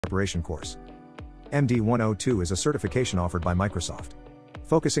Preparation course. MD-102 is a certification offered by Microsoft,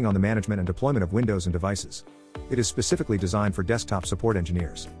 focusing on the management and deployment of Windows and devices. It is specifically designed for desktop support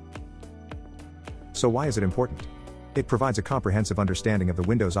engineers. So why is it important? It provides a comprehensive understanding of the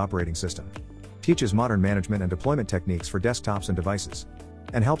Windows operating system, teaches modern management and deployment techniques for desktops and devices,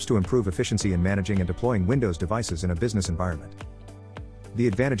 and helps to improve efficiency in managing and deploying Windows devices in a business environment. The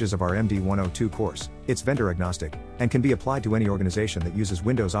advantages of our MD-102 course: it's vendor agnostic, and can be applied to any organization that uses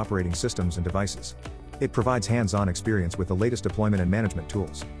Windows operating systems and devices. It provides hands-on experience with the latest deployment and management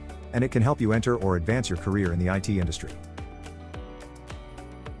tools. And it can help you enter or advance your career in the IT industry.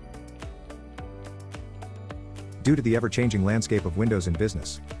 Due to the ever-changing landscape of Windows in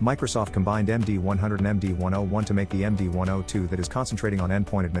business, Microsoft combined MD-100 and MD-101 to make the MD-102 that is concentrating on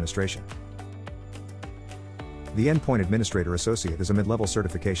endpoint administration. The Endpoint Administrator Associate is a mid-level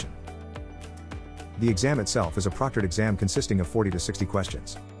certification. The exam itself is a proctored exam consisting of 40 to 60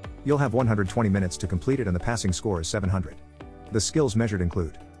 questions. You'll have 120 minutes to complete it and the passing score is 700. The skills measured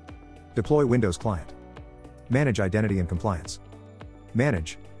include: deploy Windows client, manage identity and compliance,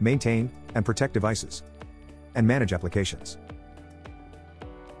 manage, maintain, and protect devices, and manage applications.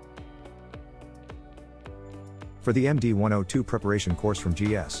 For the MD-102 preparation course from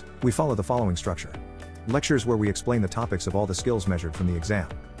GS, we follow the following structure. Lectures where we explain the topics of all the skills measured from the exam.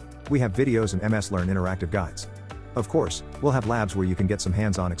 We have videos and MS Learn interactive guides. Of course, we'll have labs where you can get some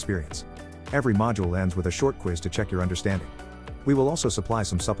hands-on experience. Every module ends with a short quiz to check your understanding. We will also supply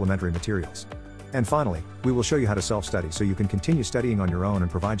some supplementary materials. And finally, we will show you how to self-study so you can continue studying on your own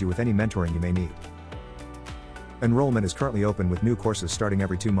and provide you with any mentoring you may need. Enrollment is currently open with new courses starting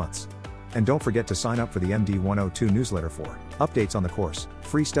every 2 months. And don't forget to sign up for the MD-102 newsletter for updates on the course,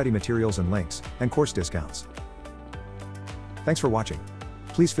 free study materials and links, and course discounts. Thanks for watching.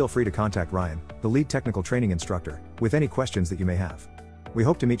 Please feel free to contact Ryan, the lead technical training instructor, with any questions that you may have. We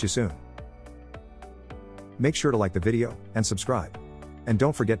hope to meet you soon. Make sure to like the video and subscribe. And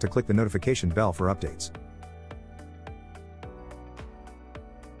don't forget to click the notification bell for updates.